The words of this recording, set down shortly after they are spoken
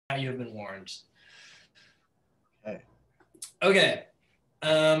you have been warned. Okay. Okay.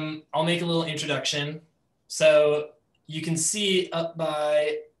 I'll make a little introduction. So you can see up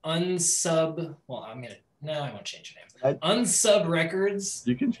by unsub. Well, no, I won't change your name. Unsub Records.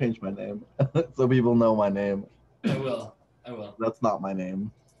 You can change my name so people know my name. I will. That's not my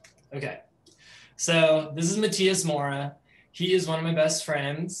name. Okay. So this is Matias Mora. He is one of my best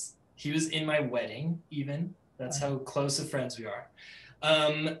friends. He was in my wedding, even. That's how close of friends we are.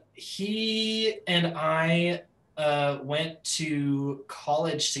 He and I went to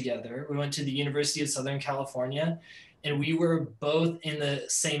college together. We went to the University of Southern California, and we were both in the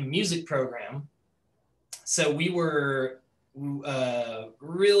same music program. So we were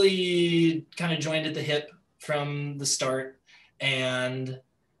really kind of joined at the hip from the start, and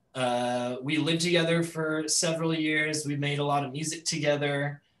we lived together for several years. We made a lot of music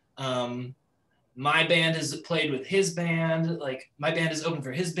together. My band has played with his band. Like, my band is open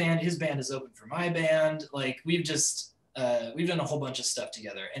for his band is open for my band. Like, we've done a whole bunch of stuff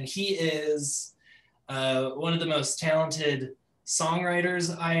together. And he is one of the most talented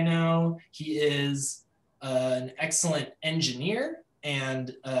songwriters I know. He is an excellent engineer,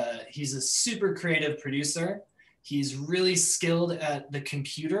 and he's a super creative producer. He's really skilled at the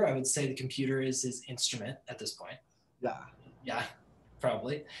computer. I would say the computer is his instrument at this point. Yeah,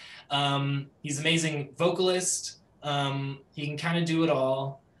 probably. He's an amazing vocalist. He can kind of do it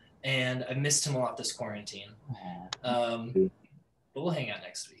all, and I missed him a lot this quarantine. But we'll hang out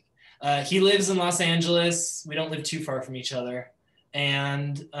next week. He lives in Los Angeles. We don't live too far from each other.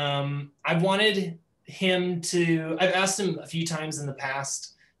 And I've asked him a few times in the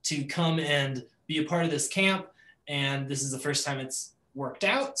past to come and be a part of this camp. And this is the first time it's worked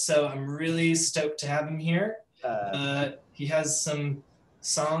out. So I'm really stoked to have him here. He has some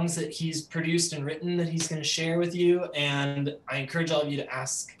songs that he's produced and written that he's going to share with you. And I encourage all of you to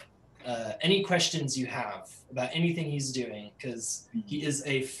ask any questions you have about anything he's doing, because he is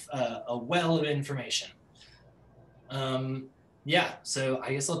a well of information. Yeah, so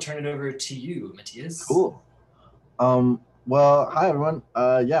I guess I'll turn it over to you, Matias. Cool. Well, hi everyone.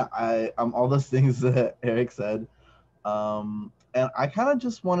 I'm all those things that Eric said. And I kind of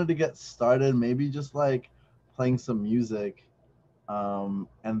just wanted to get started, maybe just like playing some music. And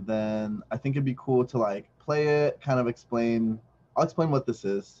then I think it'd be cool to like play it, kind of I'll explain what this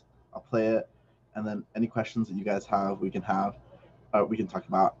is. I'll play it, and then any questions that you guys have, we can talk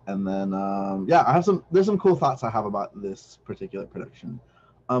about. And then there's some cool thoughts I have about this particular production.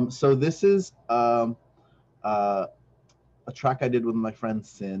 So this is a track I did with my friend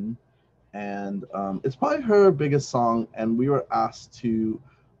Sin, and it's probably her biggest song, and we were asked to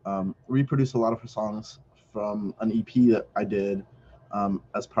reproduce a lot of her songs from an EP that I did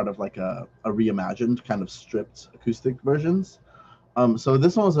as part of like a reimagined kind of stripped acoustic versions. So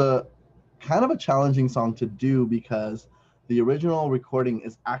this one was a kind of a challenging song to do because the original recording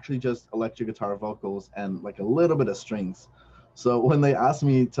is actually just electric guitar vocals and like a little bit of strings. So when they asked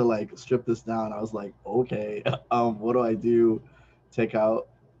me to like strip this down, I was like, okay, what do I do? Take out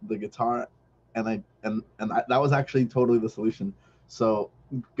the guitar, and that was actually totally the solution. So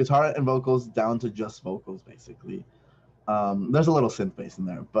guitar and vocals down to just vocals, basically. There's a little synth bass in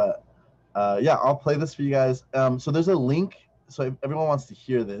there, but I'll play this for you guys. So there's a link. So if everyone wants to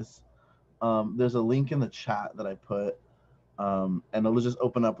hear this, there's a link in the chat that I put, and it'll just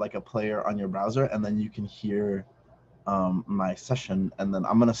open up like a player on your browser, and then you can hear my session, and then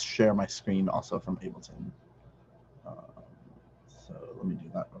I'm gonna share my screen also from Ableton. So let me do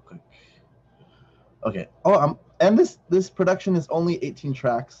that real quick. Okay. And this production is only 18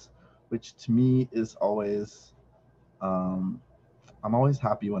 tracks, which to me is always, I'm always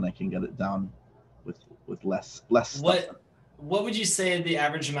happy when I can get it down with less stuff. What would you say the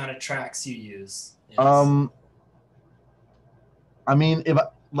average amount of tracks you use is? I mean, if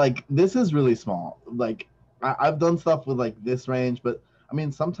like this is really small. Like I've done stuff with like this range, but I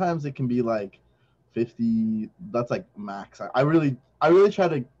mean sometimes it can be like 50. That's like max. I really try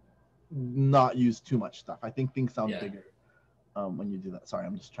to not use too much stuff. I think things sound bigger when you do that. Sorry,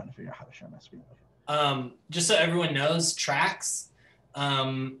 I'm just trying to figure out how to share my screen. Okay. Just so everyone knows, tracks,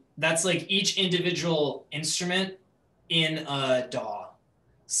 that's like each individual instrument in a DAW.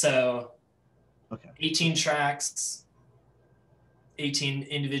 So 18 tracks, 18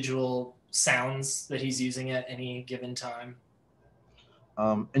 individual sounds that he's using at any given time.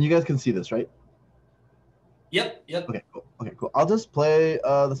 And you guys can see this, right? Yep. Okay, cool. I'll just play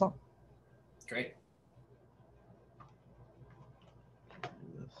the song. Great.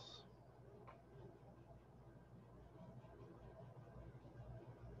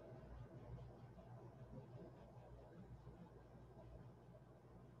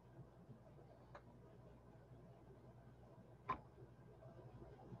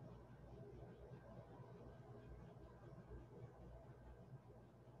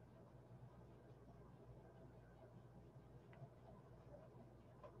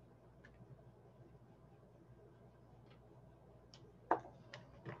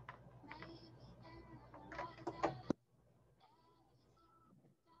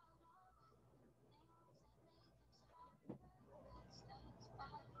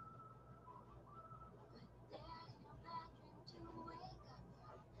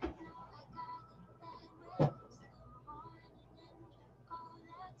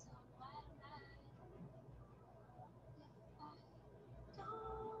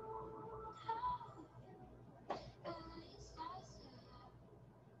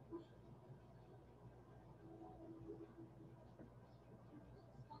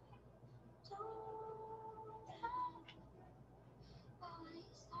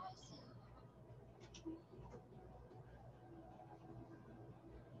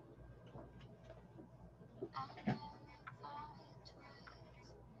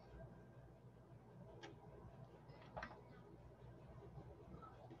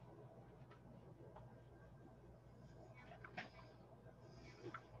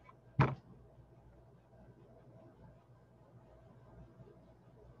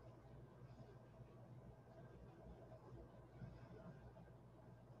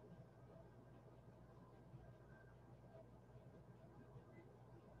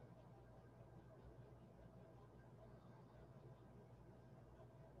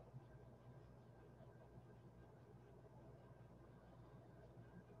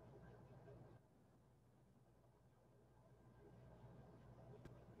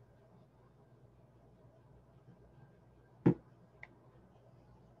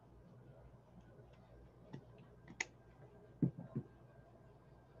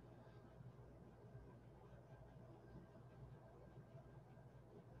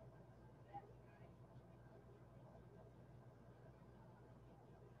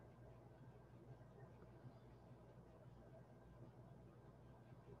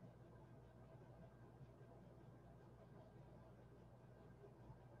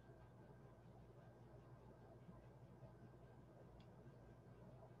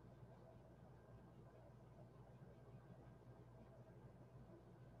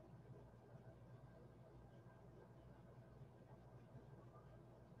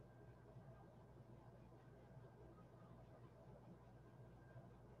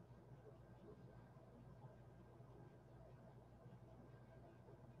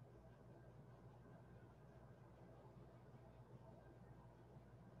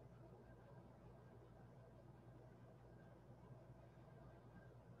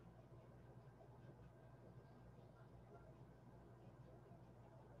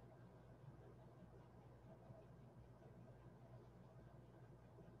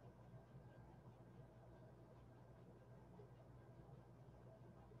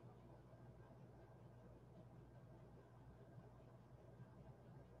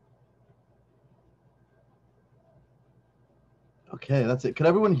 Okay, that's it. Could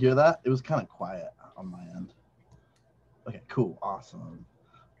everyone hear that? It was kind of quiet on my end. Okay, cool, awesome.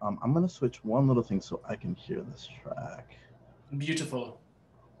 I'm gonna switch one little thing so I can hear this track Beautiful.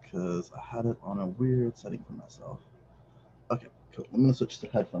 because I had it on a weird setting for myself. Okay, cool. I'm gonna switch to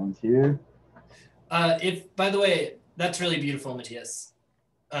headphones here. If by the way, that's really beautiful, Matias.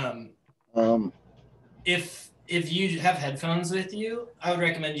 Um, Um, if you have headphones with you, I would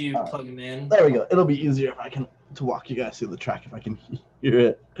recommend you all right, plug them in. there we go. It'll be easier if I can to walk you guys through the track if I can hear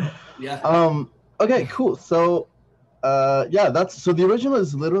it. Yeah. Okay, cool. So, yeah, that's so the original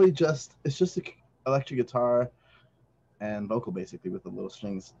is literally just it's just a electric guitar and vocal basically with the little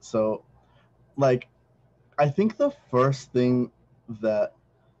strings. So, like, I think the first thing that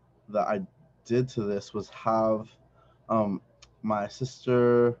I did to this was have um my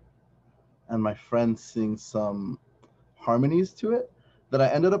sister and my friend sing some harmonies to it that I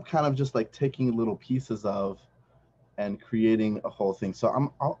ended up kind of just like taking little pieces of and creating a whole thing.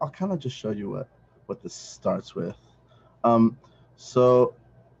 So I'll kind of just show you what this starts with. Um, so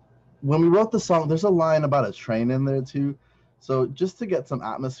when we wrote the song, there's a line about a train in there too. So just to get some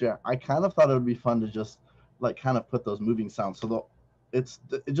atmosphere, I kind of thought it would be fun to just like kind of put those moving sounds. So it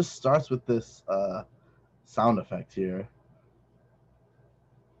just starts with this sound effect here.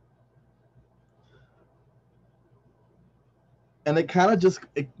 And it kind of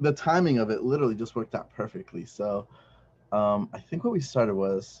the timing of it literally just worked out perfectly. So I think what we started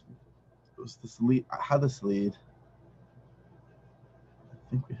was this lead. I had this lead. I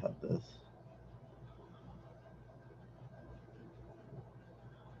think we had this.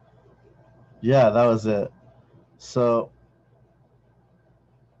 Yeah, that was it. So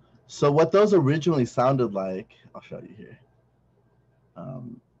what those originally sounded like, I'll show you here.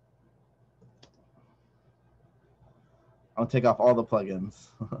 Um, I'll take off all the plugins.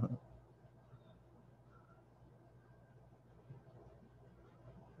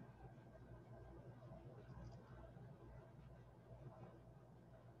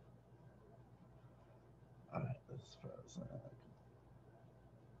 All right, this frozen.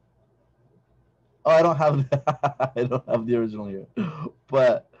 Oh, I don't have I don't have the original here,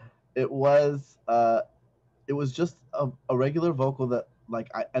 but it was just a regular vocal that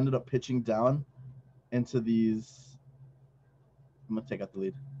like I ended up pitching down into these. I'm gonna take out the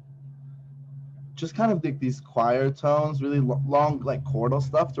lead. Just kind of like these choir tones, really long like chordal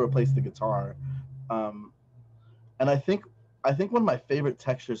stuff to replace the guitar. Um, and I think one of my favorite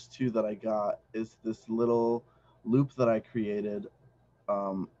textures too that I got is this little loop that I created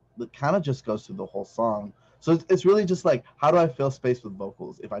that kind of just goes through the whole song. So it's really just like how do I fill space with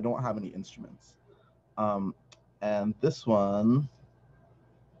vocals if I don't have any instruments? Um, and this one,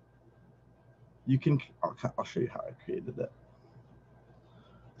 you can I'll show you how I created it.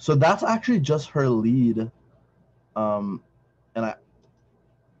 So that's actually just her lead, and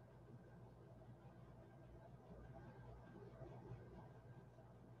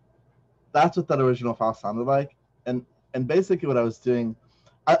that's what that original file sounded like. And basically what I was doing,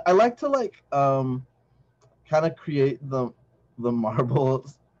 I like to like kind of create the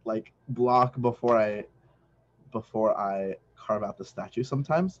marbles like block before I carve out the statue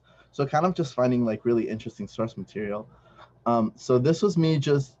sometimes. So kind of just finding like really interesting source material. So this was me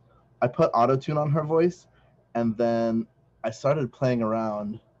just I put auto tune on her voice, and then I started playing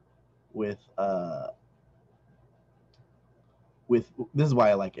around with this is why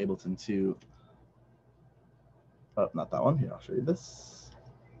I like Ableton too. Oh, not that one. Here, I'll show you this.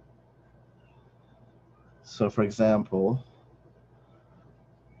 So for example,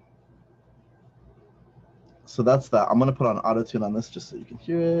 so that's that. I'm gonna put on auto tune on this just so you can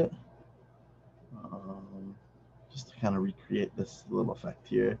hear it. Just to kind of recreate this little effect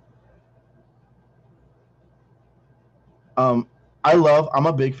here. Um, I'm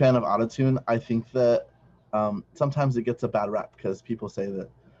a big fan of autotune. I think that sometimes it gets a bad rap because people say that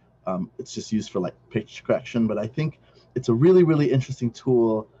it's just used for like pitch correction, but I think it's a really, really interesting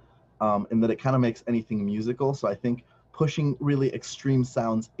tool in that it kind of makes anything musical. So I think pushing really extreme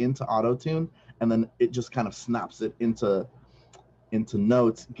sounds into autotune and then it just kind of snaps it into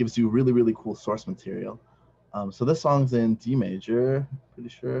notes gives you really, really cool source material. So this song's in D major, pretty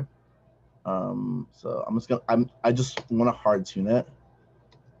sure. So I just want to hard tune it.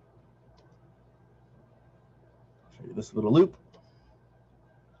 I'll show you this little loop.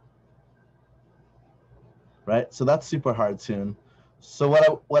 Right, so that's super hard tune. So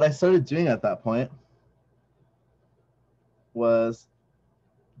what I started doing at that point was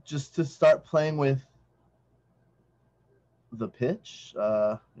just to start playing with the pitch.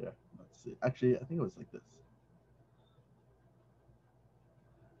 Yeah, let's see. Actually, I think it was like this.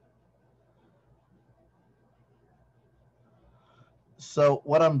 So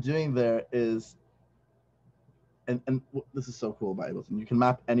what I'm doing there is, and this is so cool about Ableton. You can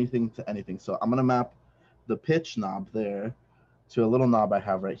map anything to anything. So I'm gonna map the pitch knob there to a little knob I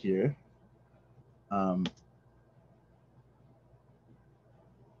have right here. Um,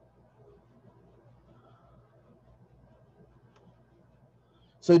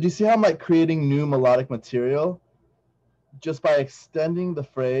 so do you see how I'm like creating new melodic material just by extending the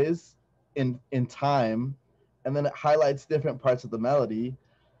phrase in time, and then it highlights different parts of the melody,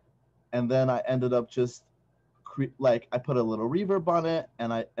 and then I ended up just like I put a little reverb on it,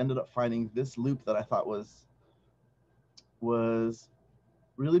 and I ended up finding this loop that I thought was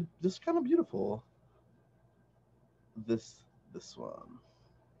really just kind of beautiful. This one.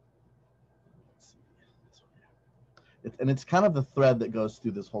 Let's see. This one here. And it's kind of the thread that goes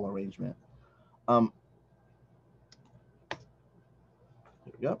through this whole arrangement. Here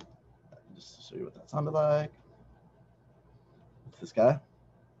we go. Just to show you what that sounded like. It's this guy.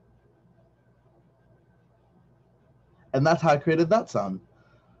 And that's how I created that sound.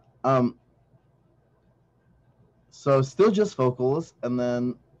 So still just vocals, and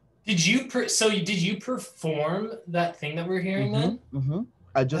then. Did you perform that thing that we're hearing then? Mm-hmm.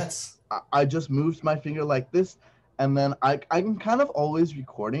 I just moved my finger like this, and then I'm kind of always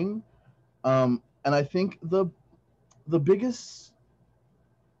recording, and I think the biggest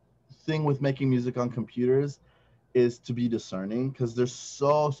thing with making music on computers is to be discerning, because there's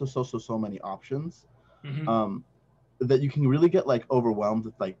so many options. Mm-hmm. That you can really get like overwhelmed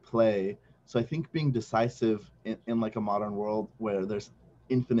with like play. So I think being decisive in like a modern world where there's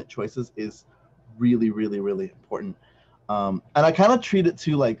infinite choices is really important. And I kind of treat it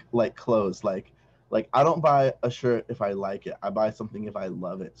to like clothes. Like I don't buy a shirt if I like it. I buy something if I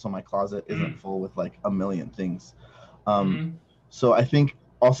love it. So my closet isn't full with like a million things. So I think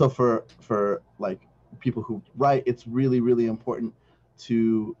also for like people who write, it's really important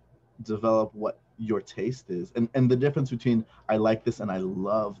to develop what your taste is, and the difference between I like this and I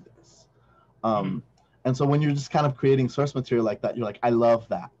love this. And so when you're just kind of creating source material like that, you're like, I love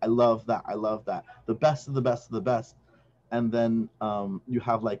that, the best of the best of the best. And then you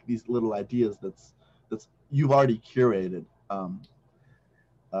have like these little ideas that's you've already curated. And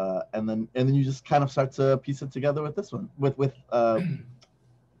then you just kind of start to piece it together with this one, with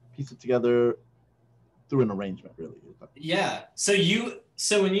piece it together through an arrangement, really. Yeah.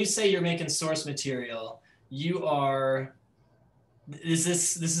 So when you say you're making source material, you are. This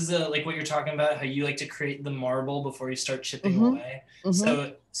is like what you're talking about, how you like to create the marble before you start chipping away.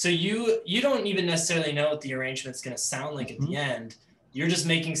 So you don't even necessarily know what the arrangement's going to sound like at the end. You're just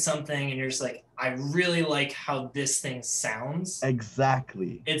making something, and you're just like, I really like how this thing sounds.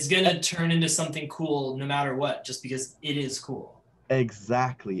 Exactly. It's going to turn into something cool no matter what, just because it is cool.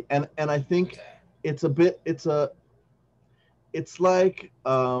 Exactly. And I think it's like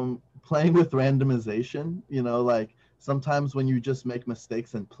playing with randomization, like sometimes when you just make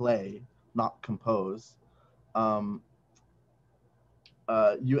mistakes and play, not compose, you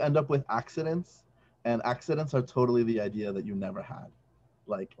end up with accidents, and accidents are totally the idea that you never had.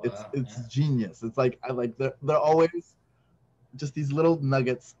 Like it's genius. It's like they're always just these little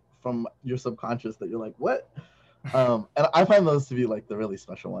nuggets from your subconscious that you're like, what? And I find those to be like the really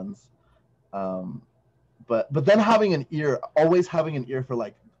special ones. But then always having an ear for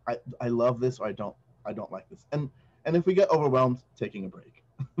like, I love this, or I don't like this. And if we get overwhelmed, taking a break.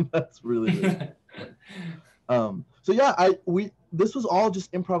 That's really so yeah, this was all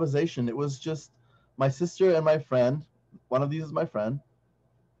just improvisation. It was just my sister and my friend. One of these is my friend.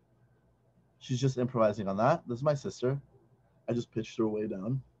 She's just improvising on that. This is my sister. I just pitched her way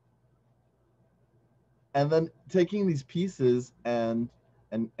down. And then taking these pieces and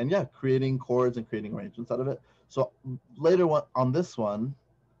yeah, creating chords and creating arrangements out of it. So later on this one,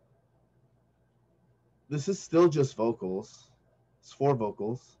 this is still just vocals. It's 4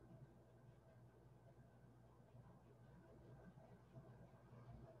 vocals.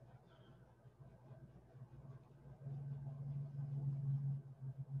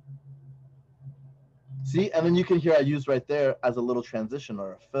 See, and then you can hear I used right there as a little transition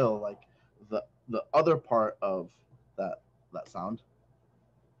or a fill, like the other part of that sound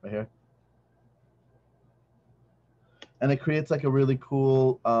right here. And it creates like a really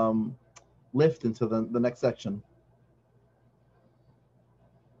cool lift into the next section.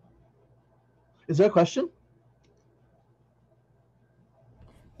 Is there a question?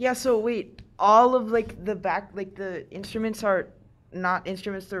 Yeah, so wait, all of like the back, like the instruments are not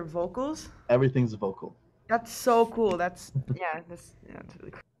instruments, they're vocals? Everything's vocal. That's so cool. That's that's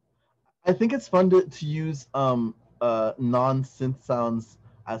really cool. I think it's fun to use non-synth sounds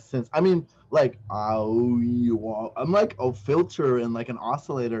as synths. I mean, like, I'm like a filter and like an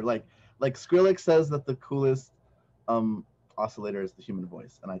oscillator. Like Skrillex says that the coolest um oscillator is the human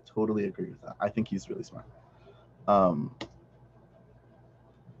voice, and I totally agree with that. I think he's really smart. Um,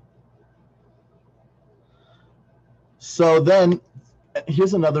 so then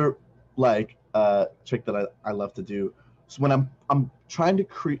here's another like trick that I love to do. So when I'm trying to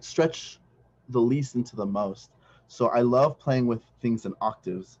stretch the least into the most. So I love playing with things in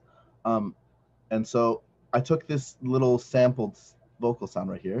octaves. Um, and so I took this little sampled vocal sound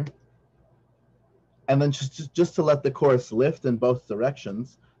right here, and then just to let the chorus lift in both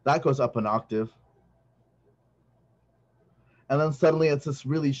directions, that goes up an octave. And then suddenly it's this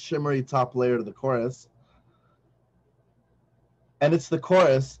really shimmery top layer to the chorus. And it's the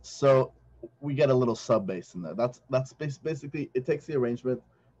chorus, so we get a little sub bass in there. That's basically, it takes the arrangement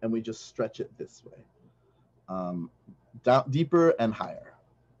and we just stretch it this way, down deeper and higher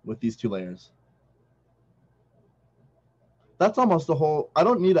with these two layers. That's almost the whole. I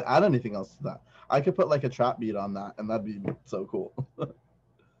don't need to add anything else to that. I could put like a trap beat on that, and that'd be so cool.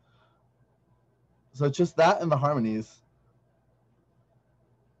 So it's just that and the harmonies.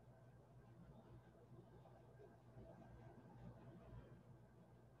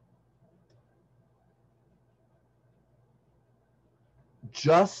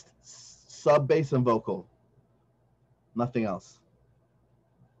 Just sub bass and vocal, nothing else.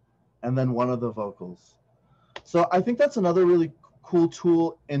 And then one of the vocals. So I think that's another really cool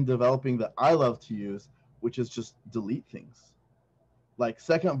tool in developing that I love to use, which is just delete things. Like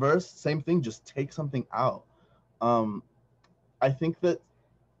second verse, same thing, just take something out. Um, I think that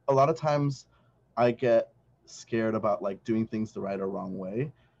a lot of times I get scared about like doing things the right or wrong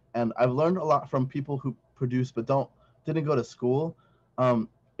way. And I've learned a lot from people who produce but didn't go to school.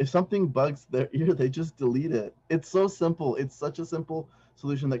 If something bugs their ear, they just delete it. It's so simple. It's such a simple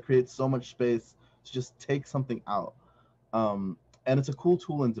solution that creates so much space to just take something out. And it's a cool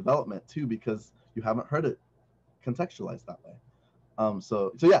tool in development too, because you haven't heard it contextualized that way.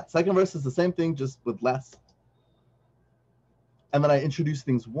 So yeah, second verse is the same thing, just with less. And then I introduce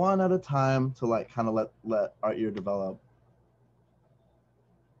things one at a time to like kind of let our ear develop.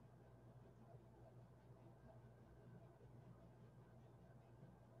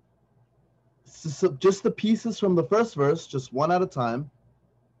 So just the pieces from the first verse, just one at a time.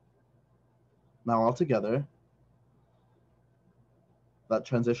 Now all together. That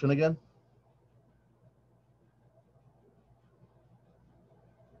transition again.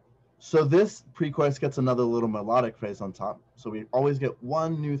 So this pre-chorus gets another little melodic phrase on top. So we always get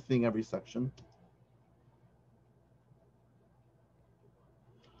one new thing every section.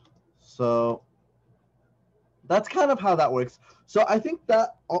 So that's kind of how that works. So I think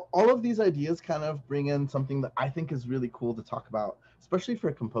that all of these ideas kind of bring in something that I think is really cool to talk about, especially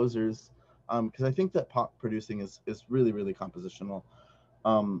for composers, because I think that pop producing is really, really compositional,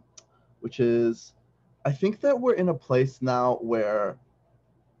 which is, I think that we're in a place now where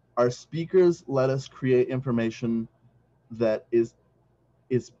our speakers let us create information that is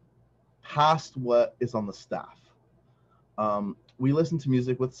past what is on the staff. We listen to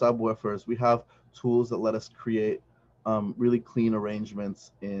music with subwoofers. We have tools that let us create really clean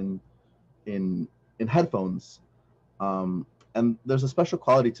arrangements in headphones. And there's a special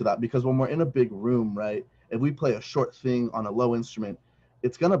quality to that because when we're in a big room, right, if we play a short thing on a low instrument,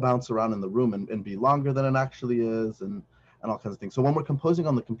 it's going to bounce around in the room and be longer than it actually is, and all kinds of things. So when we're composing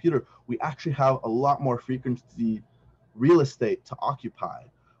on the computer, we actually have a lot more frequency real estate to occupy,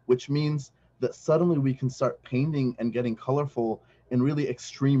 which means that suddenly we can start painting and getting colorful in really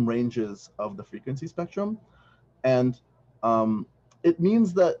extreme ranges of the frequency spectrum. And it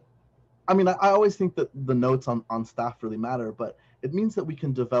means that, I mean, I always think that the notes on staff really matter, but it means that we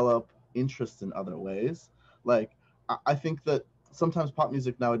can develop interest in other ways. Like, I think that sometimes pop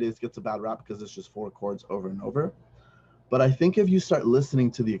music nowadays gets a bad rap because it's just four chords over and over. But I think if you start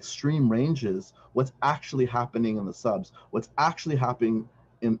listening to the extreme ranges, what's actually happening in the subs, what's actually happening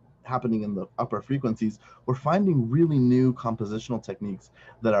in the upper frequencies, we're finding really new compositional techniques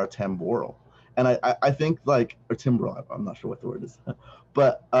that are temporal. And I think like, or timbral, I'm not sure what the word is,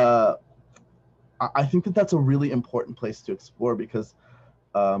 but I think that that's a really important place to explore because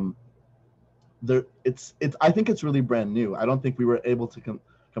it's I think it's really brand new. I don't think we were able to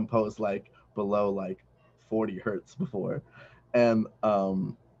compose like below like 40 hertz before, and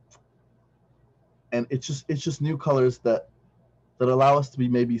it's just new colors that allow us to be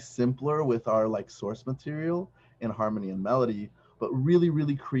maybe simpler with our like source material in harmony and melody, but really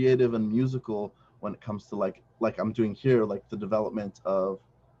really creative and musical when it comes to like I'm doing here, like the development of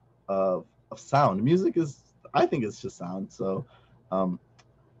sound. Music is, I think it's just sound. So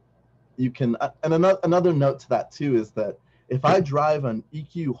you can, and another note to that too is that if I drive an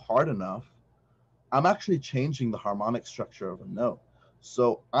EQ hard enough, I'm actually changing the harmonic structure of a note.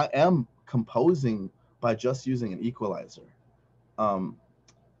 So I am composing by just using an equalizer. And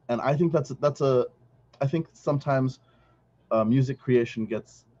I think I think sometimes music creation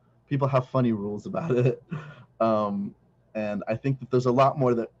people have funny rules about it. And I think that there's a lot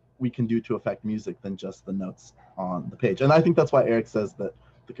more that we can do to affect music than just the notes on the page. And I think that's why Eric says that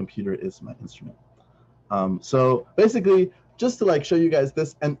the computer is my instrument. So basically, just to like show you guys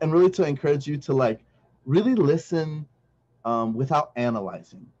this and really to encourage you to like really listen without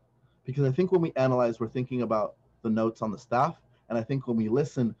analyzing. Because I think when we analyze, we're thinking about the notes on the staff. And I think when we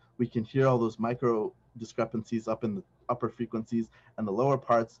listen, we can hear all those micro discrepancies up in the upper frequencies and the lower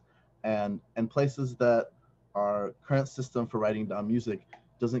parts, and places that our current system for writing down music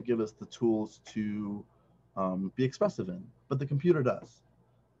doesn't give us the tools to be expressive in, but the computer does.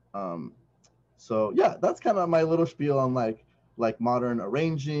 So yeah, that's kind of my little spiel on like modern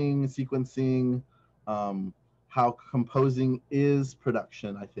arranging, sequencing, how composing is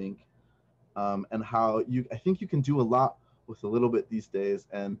production, I think, and how I think you can do a lot with a little bit these days,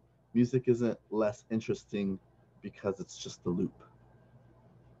 and music isn't less interesting because it's just the loop.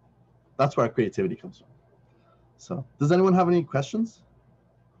 That's where our creativity comes from. So, does anyone have any questions?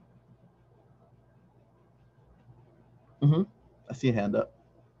 I see a hand up.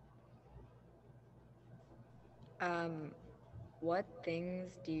 What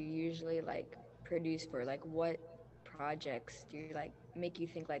things do you usually like produce for? Like, what projects do you like make you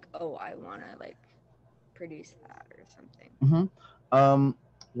think like, oh, I want to like produce that or something?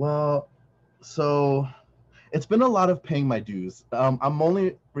 Well, so it's been a lot of paying my dues. I'm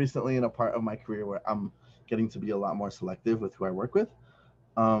only recently in a part of my career where I'm getting to be a lot more selective with who I work with.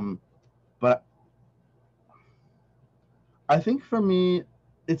 But I think for me,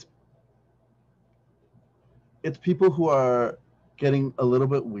 it's people who are getting a little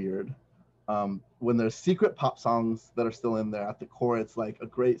bit weird. When there's secret pop songs that are still in there, at the core, it's like a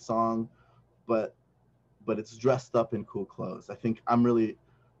great song, but it's dressed up in cool clothes. I think I'm really,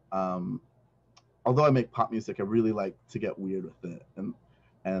 although I make pop music, I really like to get weird with it.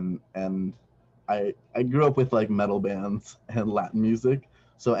 And I grew up with like metal bands and Latin music,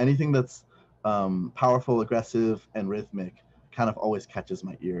 so anything that's powerful, aggressive, and rhythmic kind of always catches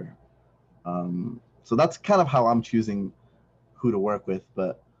my ear. So that's kind of how I'm choosing who to work with.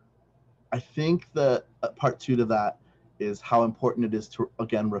 But I think that part two to that is how important it is to,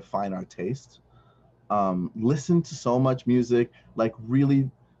 again, refine our taste. Listen to so much music, like really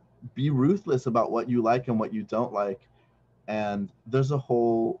be ruthless about what you like and what you don't like. And there's a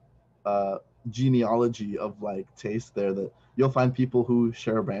whole genealogy of like taste there that you'll find people who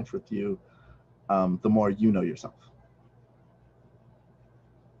share a branch with you the more you know yourself.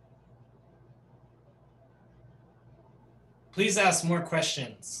 Please ask more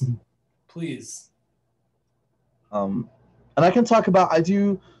questions. Please. And I can talk about,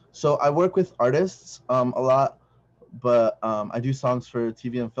 so I work with artists a lot, but I do songs for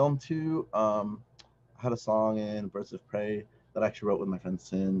TV and film too. I had a song in Birds of Prey that I actually wrote with my friend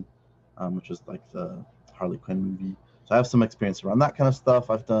Sin, which was like the Harley Quinn movie. So I have some experience around that kind of stuff.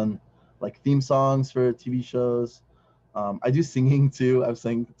 I've done like theme songs for TV shows. I do singing too. I've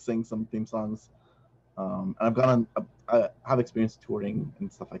sang some theme songs. And I've gone on, I have experience touring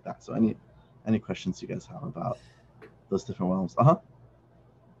and stuff like that. So any questions you guys have about those different realms? I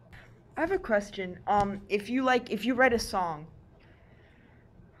have a question. If you write a song,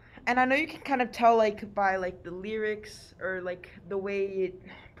 and I know you can kind of tell like by like the lyrics or like the way it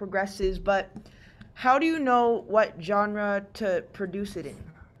progresses, but how do you know what genre to produce it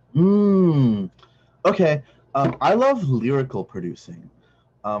in? Okay. I love lyrical producing.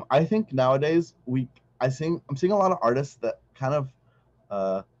 I think nowadays I'm seeing a lot of artists that kind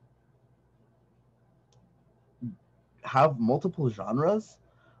of have multiple genres.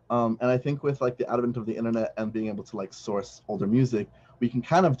 And I think with like the advent of the internet and being able to like source older music, we can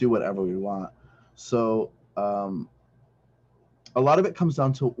kind of do whatever we want. So a lot of it comes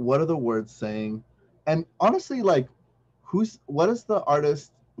down to what are the words saying, and honestly, like what does the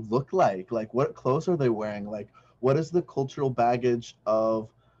artist look like? Like what clothes are they wearing? Like what is the cultural baggage of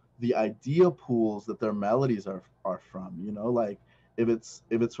the idea pools that their melodies are from? You know, like if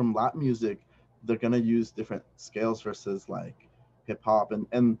it's from Latin music, they're gonna use different scales versus like hip hop,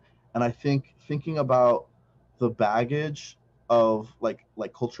 and I think thinking about the baggage of like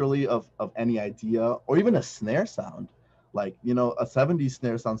culturally of any idea or even a snare sound, like you know a 70s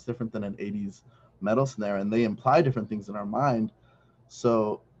snare sounds different than an 80s metal snare, and they imply different things in our mind.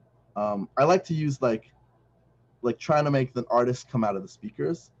 So I like to use like trying to make the artist come out of the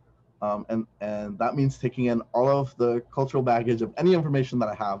speakers, And that means taking in all of the cultural baggage of any information that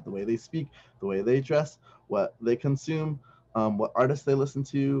I have, the way they speak, the way they dress, what they consume, what artists they listen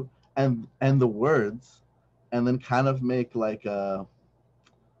to, and the words, and then kind of make like uh,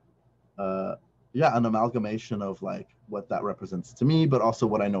 yeah, an amalgamation of like what that represents to me, but also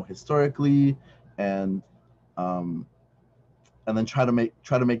what I know historically, and um, and then try to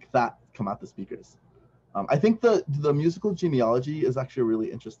make that come out the speakers. I think the musical genealogy is actually a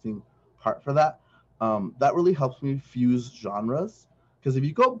really interesting part for that. That really helps me fuse genres, because if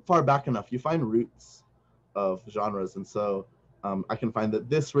you go far back enough, you find roots of genres, and so I can find that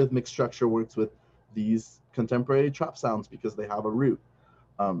this rhythmic structure works with these contemporary trap sounds because they have a root.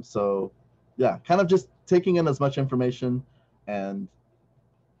 So yeah, kind of just taking in as much information, and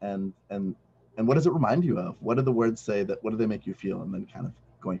and and and what does it remind you of? What do the words say? That what do they make you feel? And then kind of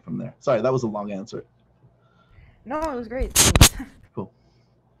going from there. Sorry, that was a long answer. No, it was great. Thanks. Cool.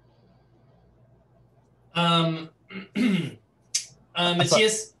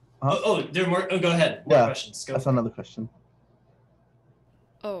 Matias. Huh? There are more. Oh, go ahead. More questions. Go. That's another question.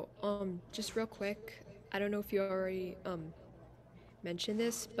 Oh, just real quick. I don't know if you already mentioned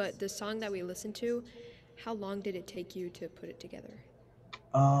this, but the song that we listened to, how long did it take you to put it together?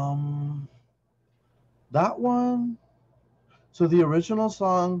 That one. So the original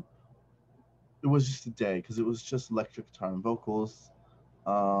song, it was just a day because it was just electric guitar and vocals.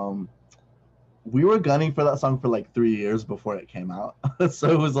 We were gunning for that song for like 3 years before it came out. So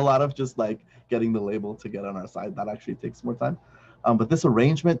it was a lot of just like getting the label to get on our side. That actually takes more time. But this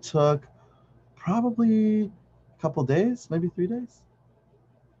arrangement took probably a couple days, maybe 3 days.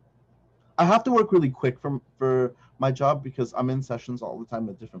 I have to work really quick for my job because I'm in sessions all the time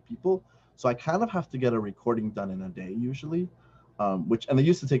with different people. So I kind of have to get a recording done in a day usually, and it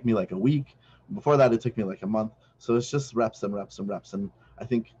used to take me like a week. Before that, it took me like a month. So it's just reps and reps and reps. And I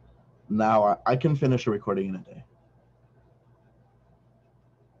think now I can finish a recording in a day.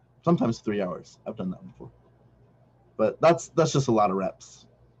 Sometimes 3 hours. I've done that before. But that's just a lot of reps.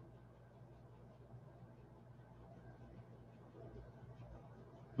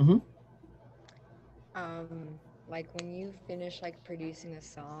 Mm-hmm. Like when you finish like producing a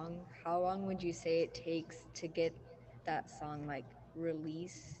song, how long would you say it takes to get that song like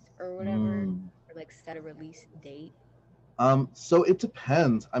released or whatever, or like set a release date? So it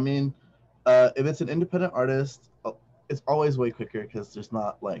depends. I mean, if it's an independent artist, it's always way quicker because there's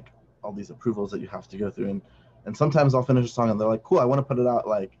not like all these approvals that you have to go through. And sometimes I'll finish a song and they're like, cool, I want to put it out,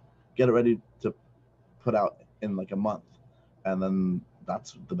 like get it ready to put out in like a month. And then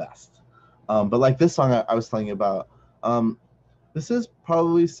that's the best. But like this song I was telling you about, this is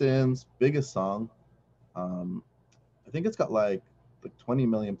probably Sin's biggest song. I think it's got like 20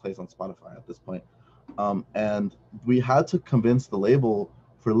 million plays on Spotify at this point. And we had to convince the label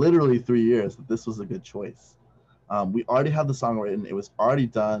for literally 3 years that this was a good choice. We already had the song written, it was already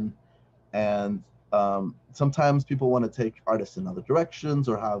done, and sometimes people want to take artists in other directions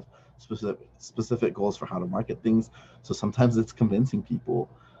or have specific goals for how to market things. So sometimes it's convincing people.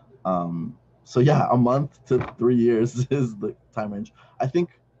 So yeah, a month to 3 years is the time range. I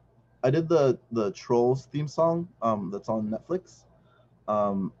think I did the Trolls theme song that's on Netflix.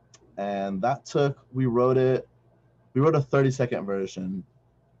 And that we wrote a 30-second version.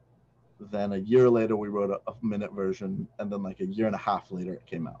 Then a year later, we wrote a minute version. And then like a year and a half later, it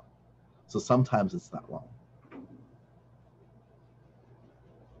came out. So sometimes it's that long.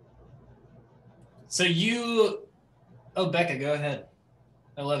 So Becca, go ahead.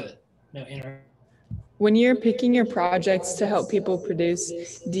 I love it. No, interrupt. When you're picking your projects to help people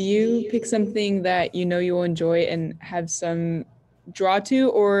produce, do you pick something that you know you'll enjoy and have some draw to,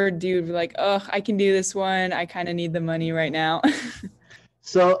 or do you be like, oh, I can do this one, I kind of need the money right now?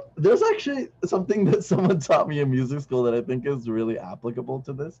 So there's actually something that someone taught me in music school that I think is really applicable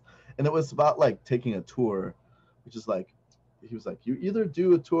to this. And it was about like taking a tour, which is like, he was like, you either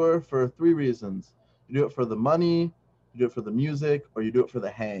do a tour for 3 reasons. You do it for the money, you do it for the music, or you do it for the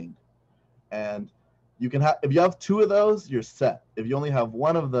hang. And you can have, if you have 2 of those, you're set. If you only have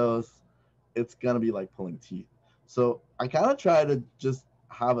 1 of those, it's gonna be like pulling teeth. So I kind of try to just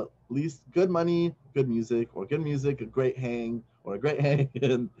have at least good money, good music, or good music, a great hang, or a great hang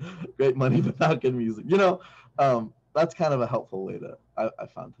and great money without good music. You know, that's kind of a helpful way to I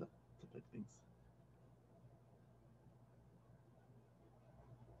found to pick things.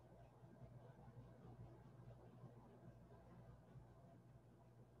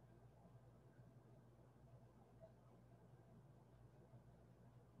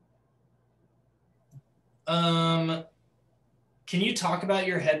 Can you talk about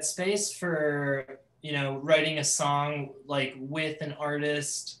your headspace for, writing a song like with an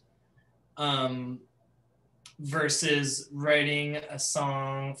artist versus writing a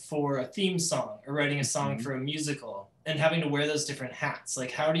song for a theme song or writing a song for a musical, and having to wear those different hats?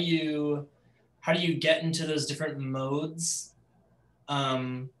 Like, how do you get into those different modes?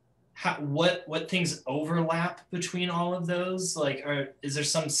 What things overlap between all of those? Like, is there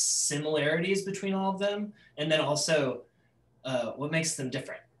some similarities between all of them? And then also, what makes them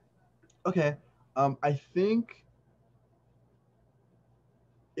different? Okay. I think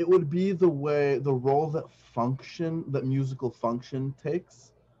it would be the role that musical function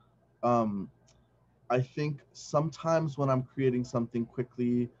takes. I think sometimes when I'm creating something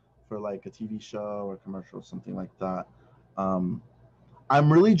quickly for like a TV show or commercial or something like that,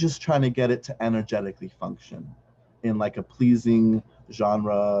 I'm really just trying to get it to energetically function in like a pleasing,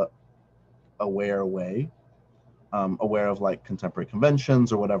 genre aware way, aware of like contemporary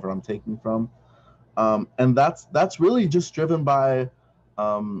conventions or whatever I'm taking from. And that's really just driven by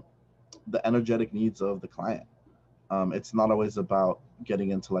the energetic needs of the client. It's not always about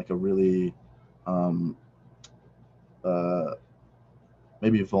getting into like a really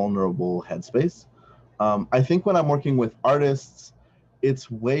maybe vulnerable headspace. I think when I'm working with artists,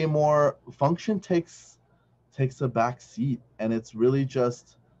 it's way more function takes a back seat, and it's really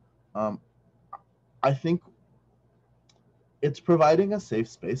just I think it's providing a safe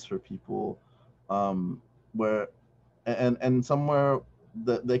space for people, where and somewhere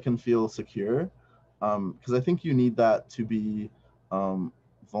that they can feel secure, because I think you need that to be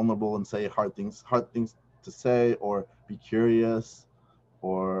vulnerable and say hard things to say, or be curious,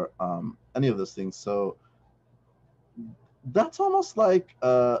 or any of those things. So that's almost like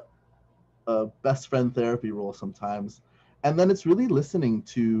a best friend therapy role sometimes. And then it's really listening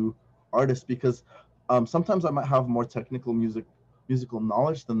to artists, because sometimes I might have more technical musical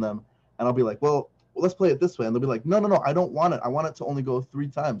knowledge than them, and I'll be like, well, let's play it this way, and they'll be like, no, I don't want it. I want it to only go 3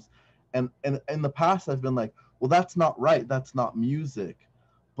 times. And in the past, I've been like, well, that's not right. That's not music.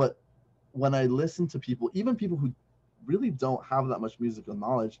 But when I listen to people, even people who really don't have that much musical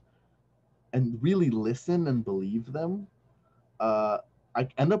knowledge, and really listen and believe them, I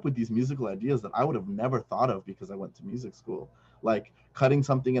end up with these musical ideas that I would have never thought of because I went to music school. Like cutting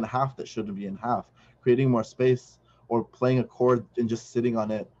something in half that shouldn't be in half, creating more space, or playing a chord and just sitting on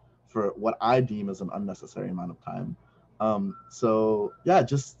it for what I deem as an unnecessary amount of time. So yeah,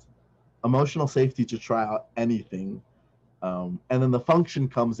 just emotional safety to try out anything. And then the function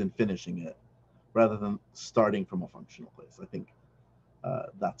comes in finishing it rather than starting from a functional place. I think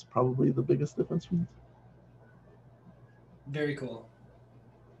that's probably the biggest difference for me. Very cool.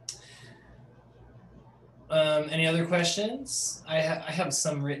 Any other questions? I have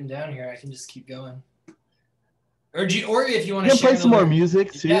some written down here. I can just keep going. Or if you want to share play some more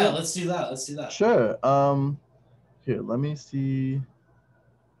music too. Yeah, let's do that. Sure. Here, let me see.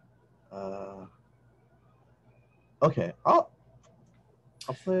 Okay, I'll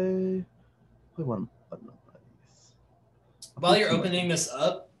play one of these. While you're opening this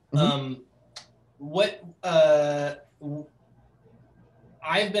up, what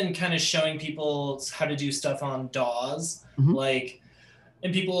I've been kind of showing people how to do stuff on DAWs, like,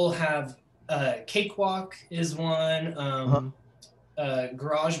 and people have Cakewalk is one,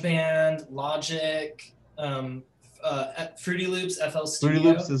 GarageBand, Logic, Fruity Loops, FL Studio.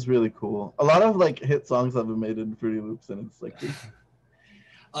 Fruity Loops is really cool. A lot of like hit songs have been made in Fruity Loops, and it's like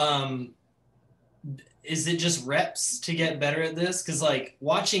is it just reps to get better at this? Because like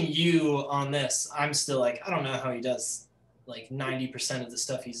watching you on this, I'm still like, I don't know how he does like 90% of the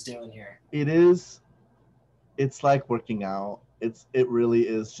stuff he's doing here. It's like working out. It really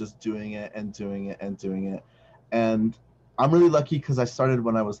is just doing it and doing it and doing it. And I'm really lucky because I started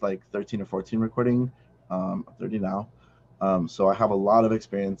when I was like 13 or 14 recording. I'm 30 now. So I have a lot of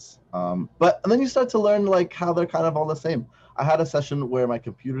experience. And then you start to learn like how they're kind of all the same. I had a session where my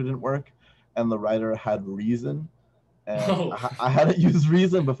computer didn't work and the writer had Reason. And I hadn't used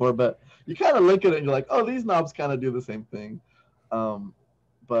Reason before, but you kind of look at it and you're like, oh, these knobs kind of do the same thing.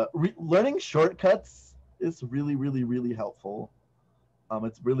 But learning shortcuts is really, really, really helpful.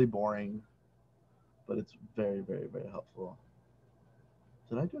 It's really boring, but it's very, very, very helpful.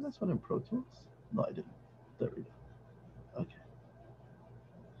 Did I do this one in Pro Tools? No, I didn't. There we go. Okay.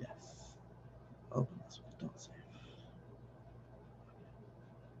 Yes. Open this one. Don't save.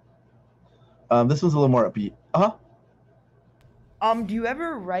 This one's a little more upbeat. Do you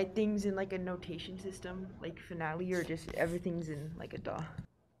ever write things in like a notation system, like Finale, or just everything's in like a DAW?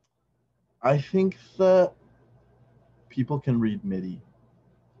 I think that people can read MIDI.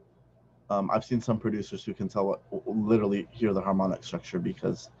 I've seen some producers who can literally hear the harmonic structure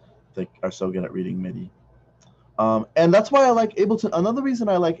because they are so good at reading MIDI. And that's why I like Ableton. Another reason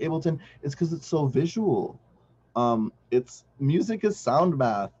I like Ableton is because it's so visual. It's music is sound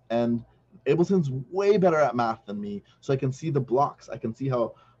math, and Ableton's way better at math than me. So I can see the blocks. I can see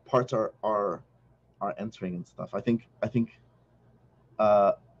how parts are entering and stuff. I think I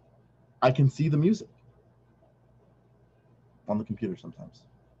can see the music on the computer sometimes.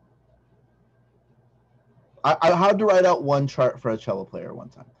 I had to write out one chart for a cello player one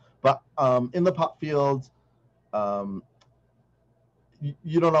time, but in the pop field,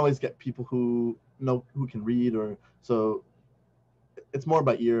 you don't always get people who can read, or so it's more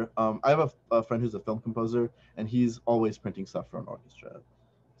by ear. I have a friend who's a film composer, and he's always printing stuff for an orchestra.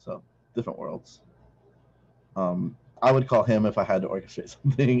 So different worlds. I would call him if I had to orchestrate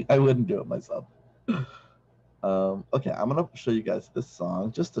something. I wouldn't do it myself. Okay, I'm gonna show you guys this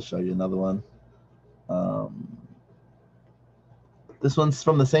song just to show you another one. This one's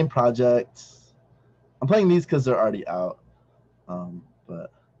from the same project. I'm playing these because they're already out,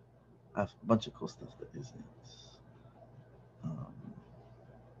 but I have a bunch of cool stuff that isn't.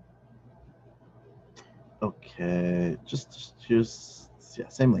 Okay, just here's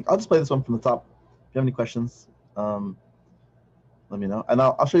same link. I'll just play this one from the top. If you have any questions, let me know, and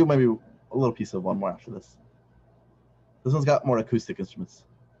I'll show you maybe a little piece of one more after this. This one's got more acoustic instruments.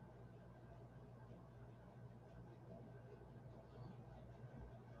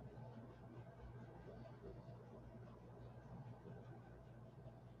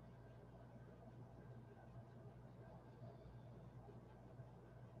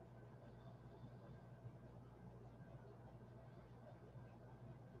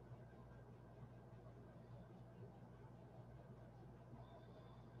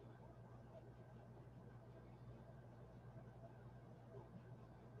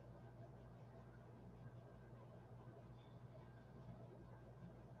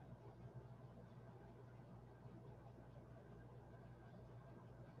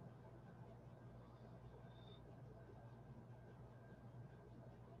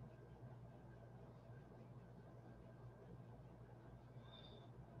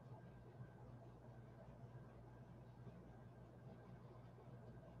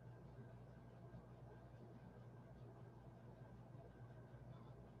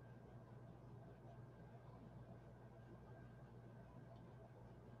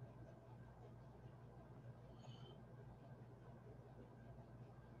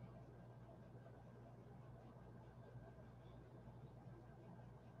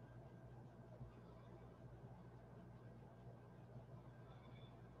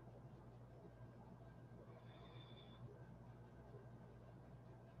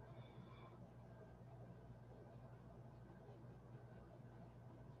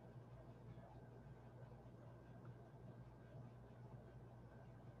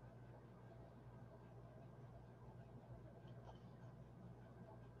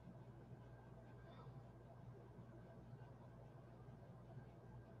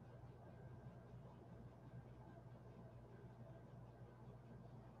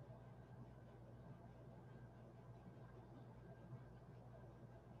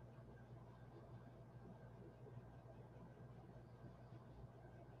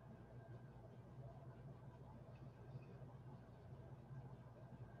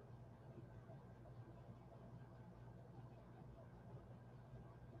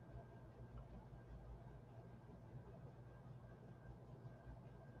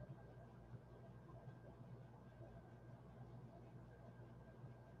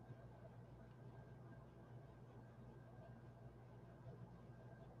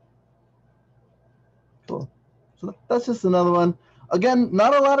 Cool. So that's just another one. Again,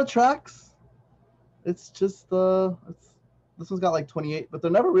 not a lot of tracks. It's just this one's got like 28, but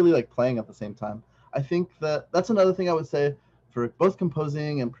they're never really like playing at the same time. I think that's another thing I would say for both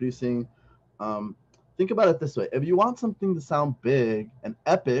composing and producing. Think about it this way: if you want something to sound big and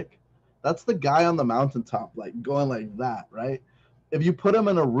epic, that's the guy on the mountaintop, like going like that, right? If you put him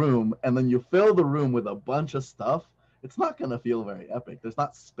in a room and then you fill the room with a bunch of stuff, it's not gonna feel very epic. There's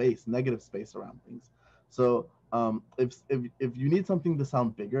not space, negative space around things. So if you need something to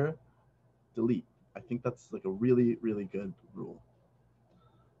sound bigger, delete. I think that's like a really, really good rule.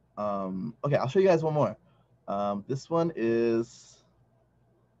 Okay, I'll show you guys one more. This one is,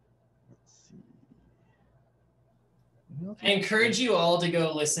 let's see. I encourage you all to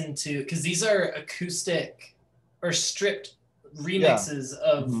go listen to, because these are acoustic or stripped remixes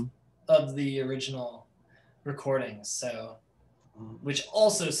of the original recordings, so which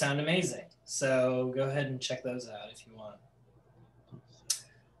also sound amazing. So go ahead and check those out if you want.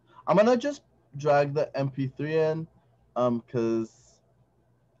 I'm gonna just drag the MP3 in, because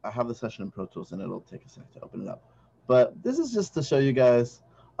I have the session in Pro Tools and it'll take a sec to open it up. But this is just to show you guys.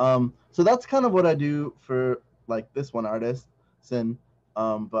 So that's kind of what I do for like this one artist, Sin.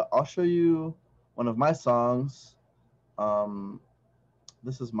 But I'll show you one of my songs.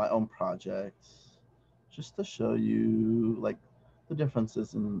 This is my own project, just to show you like the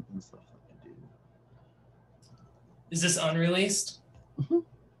differences and stuff that I do. Is this unreleased? Mm-hmm.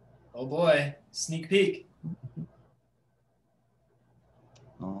 Oh boy, sneak peek.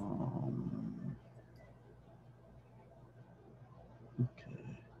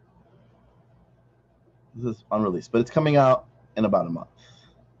 Okay. This is unreleased, but it's coming out in about a month.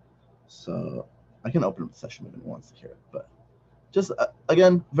 So I can open up the session if anyone wants to hear it. But just,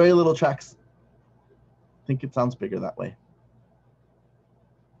 again, very little tracks. I think it sounds bigger that way.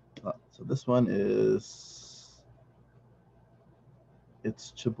 So this one is,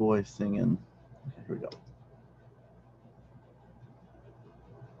 it's Chaboy singing. Okay, here we go.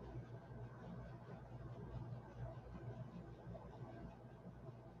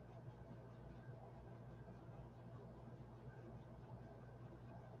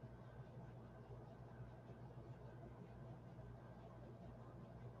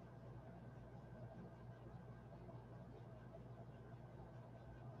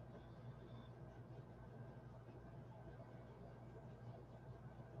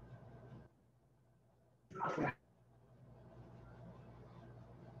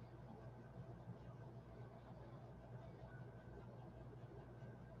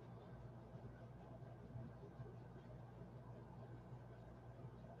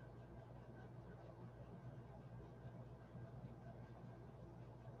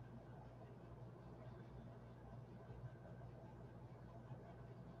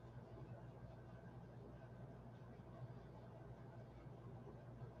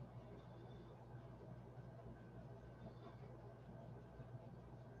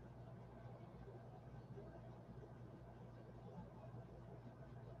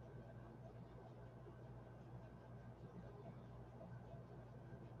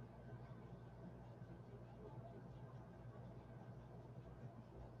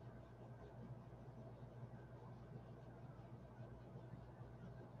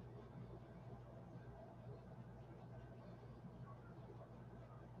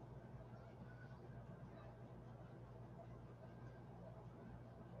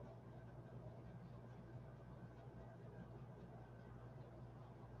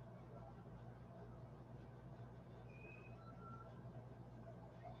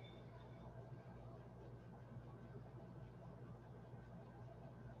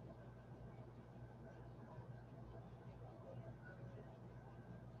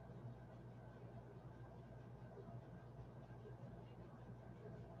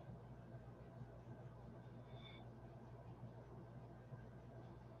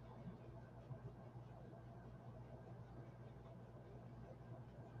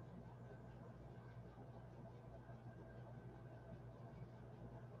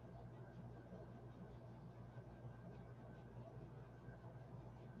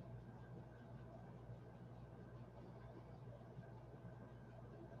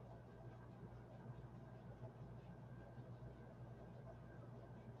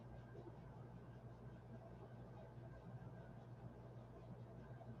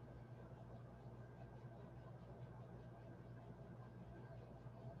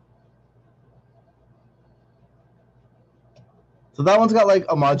 So that one's got like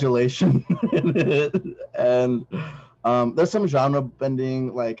a modulation in it, and there's some genre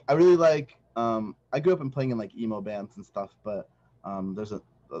bending. Like I really like. I grew up in playing in like emo bands and stuff, but there's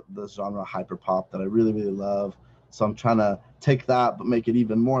the genre hyper pop that I really love. So I'm trying to take that but make it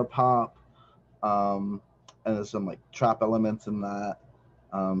even more pop. And there's some like trap elements in that.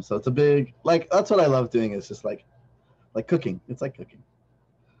 So it's a big like that's what I love doing. It's just like cooking. It's like cooking.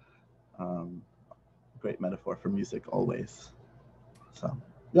 Great metaphor for music always. So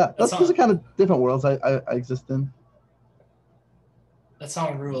yeah, those are kind of different worlds I exist in. That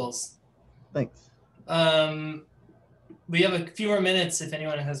song rules. Thanks. We have a few more minutes if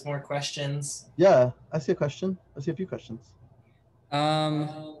anyone has more questions. Yeah, I see a question. I see a few questions.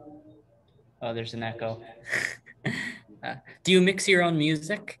 Oh, there's an echo. Do you mix your own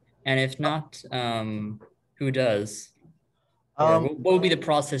music? And if not, who does? Or what would be the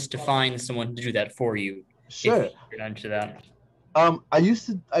process to find someone to do that for you? Sure. If you're into that. I used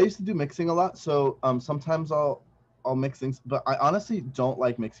to do mixing a lot, so sometimes I'll mix things, but I honestly don't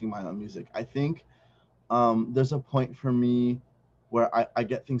like mixing my own music. I think there's a point for me where I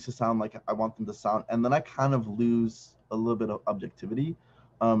get things to sound like I want them to sound, and then I kind of lose a little bit of objectivity.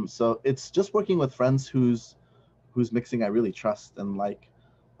 So it's just working with friends whose mixing I really trust and like.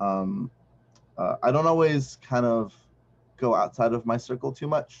 I don't always kind of go outside of my circle too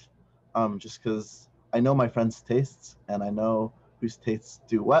much, just because I know my friends' tastes and I know whose tastes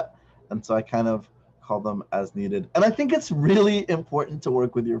do what, and so I kind of call them as needed. And I think it's really important to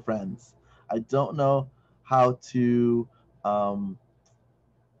work with your friends. I don't know how to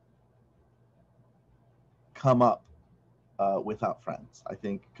come up without friends. I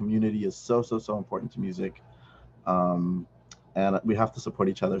think community is so important to music, and we have to support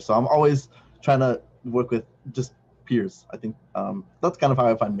each other. So I'm always trying to work with just peers. I think that's kind of how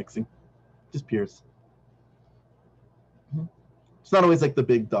I find mixing, just peers. It's not always like the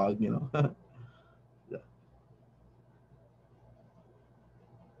big dog, you know. Yeah.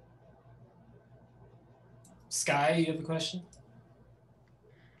 Sky, you have a question?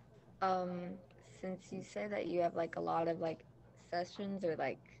 Since you said that you have like a lot of like sessions, or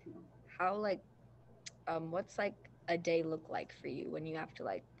like how like what's like a day look like for you when you have to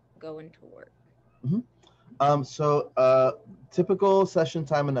like go into work? So typical session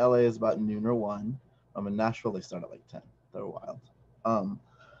time in LA is about noon or 1. In Nashville they start at like 10. They're wild.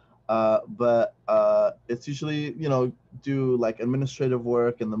 But it's usually, you know, do like administrative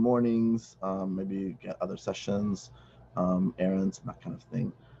work in the mornings, maybe get other sessions, errands, and that kind of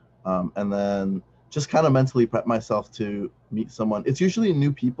thing. And then just kind of mentally prep myself to meet someone. It's usually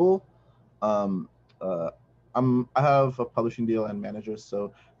new people. I have a publishing deal and managers,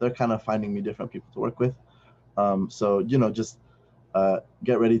 so they're kind of finding me different people to work with. So, you know, just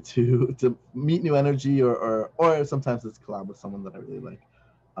get ready to meet new energy, or sometimes it's collab with someone that I really like.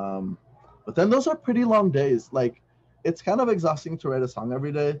 But then those are pretty long days. Like, it's kind of exhausting to write a song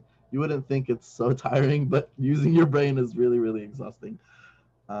every day. You wouldn't think it's so tiring, but using your brain is really exhausting.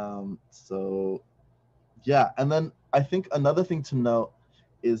 So yeah. And then I think another thing to note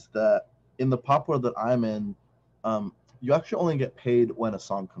is that in the pop world that I'm in, you actually only get paid when a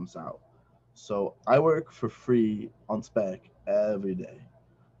song comes out. So I work for free on spec every day.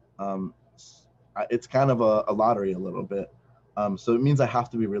 It's kind of a lottery a little bit. So it means I have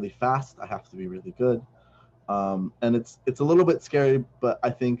to be really fast. I have to be really good. And it's a little bit scary, but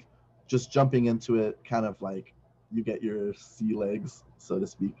I think just jumping into it, kind of like you get your sea legs, so to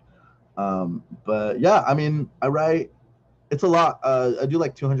speak. But yeah, I mean, I write, it's a lot. I do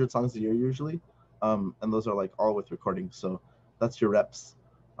like 200 songs a year usually. And those are like all with recording. So that's your reps.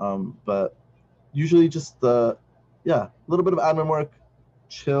 But usually just, yeah, a little bit of admin work,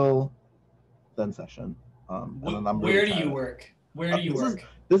 chill, then session. And then I'm really Where do tired. you work? Where do you work?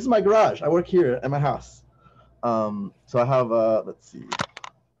 This is my garage. I work here at my house. So I have let's see.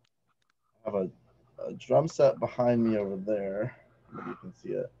 I have a drum set behind me over there. Maybe you can see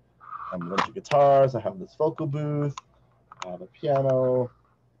it. I have a bunch of guitars. I have this vocal booth. I have a piano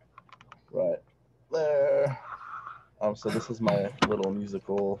right there. So this is my little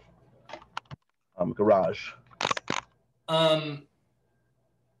musical garage.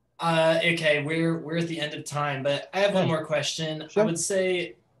 Okay, we're at the end of time, but I have one more question. Sure. I would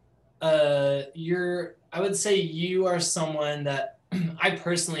say you are someone that I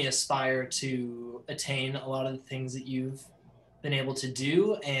personally aspire to attain a lot of the things that you've been able to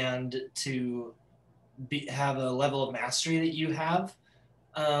do, and to have a level of mastery that you have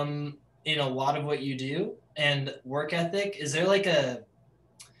in a lot of what you do, and work ethic. Is there like a,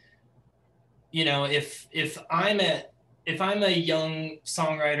 you know, if I'm a young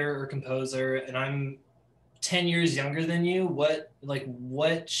songwriter or composer and I'm 10 years younger than you, what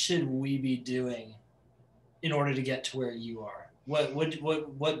should we be doing in order to get to where you are? What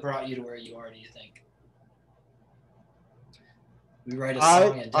brought you to where you are, do you think? We write a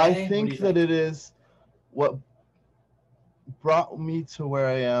song a day? I think that it is what brought me to where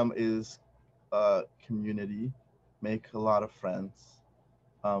I am is community, make a lot of friends,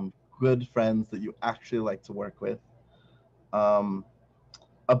 good friends that you actually like to work with,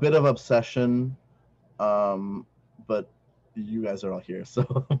 a bit of obsession, but you guys are all here,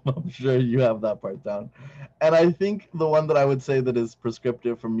 so I'm sure you have that part down. And I think the one that I would say that is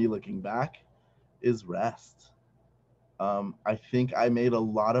prescriptive for me looking back is rest. I think I made a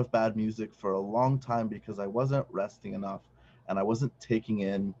lot of bad music for a long time because I wasn't resting enough and I wasn't taking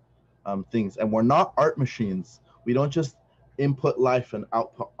in things. And we're not art machines. We don't just input life and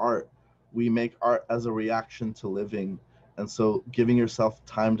output art. We make art as a reaction to living. And so giving yourself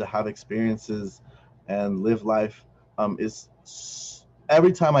time to have experiences and live life is,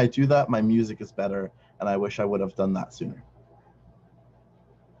 every time I do that, my music is better. And I wish I would have done that sooner.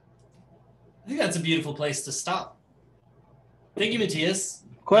 I think that's a beautiful place to stop. Thank you, Matias.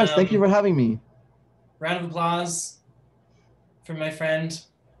 Of course, thank you for having me. Round of applause for my friend.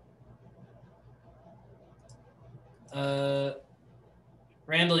 Round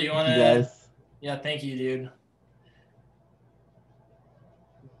Randall, you want Thank to? you guys. Yeah, thank you, dude.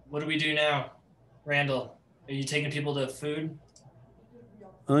 What do we do now? Randall, are you taking people to food?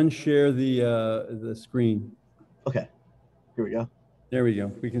 Unshare the screen. Okay, here we go. There we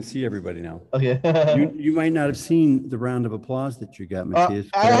go. We can see everybody now. Okay. You might not have seen the round of applause that you got, Matias.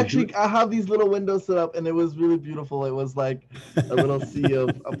 I have these little windows set up, and it was really beautiful. It was like a little sea of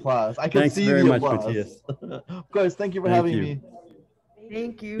applause. I could see the applause. Matias. Of course, thank you for having me.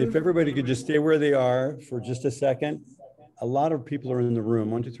 Thank you. If everybody could just stay where they are for just a second. A lot of people are in the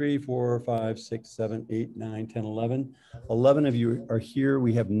room. 1, 2, 3, 4, 5, 6, 7, 8, 9, 10, 11. 11 of you are here.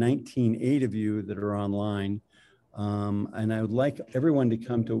 We have 8 of you that are online. And I would like everyone to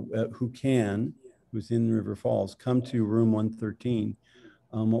come to, who's in River Falls, come to room 113.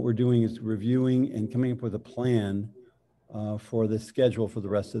 What we're doing is reviewing and coming up with a plan for the schedule for the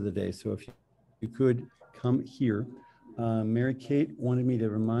rest of the day. So if you could come here. Mary Kate wanted me to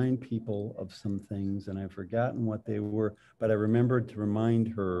remind people of some things, and I've forgotten what they were, but I remembered to remind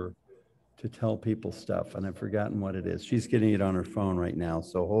her to tell people stuff, and I've forgotten what it is. She's getting it on her phone right now,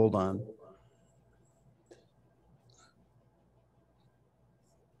 so hold on.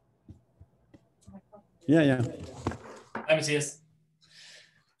 Yeah. Hi, Matias.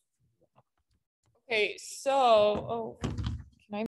 Okay, so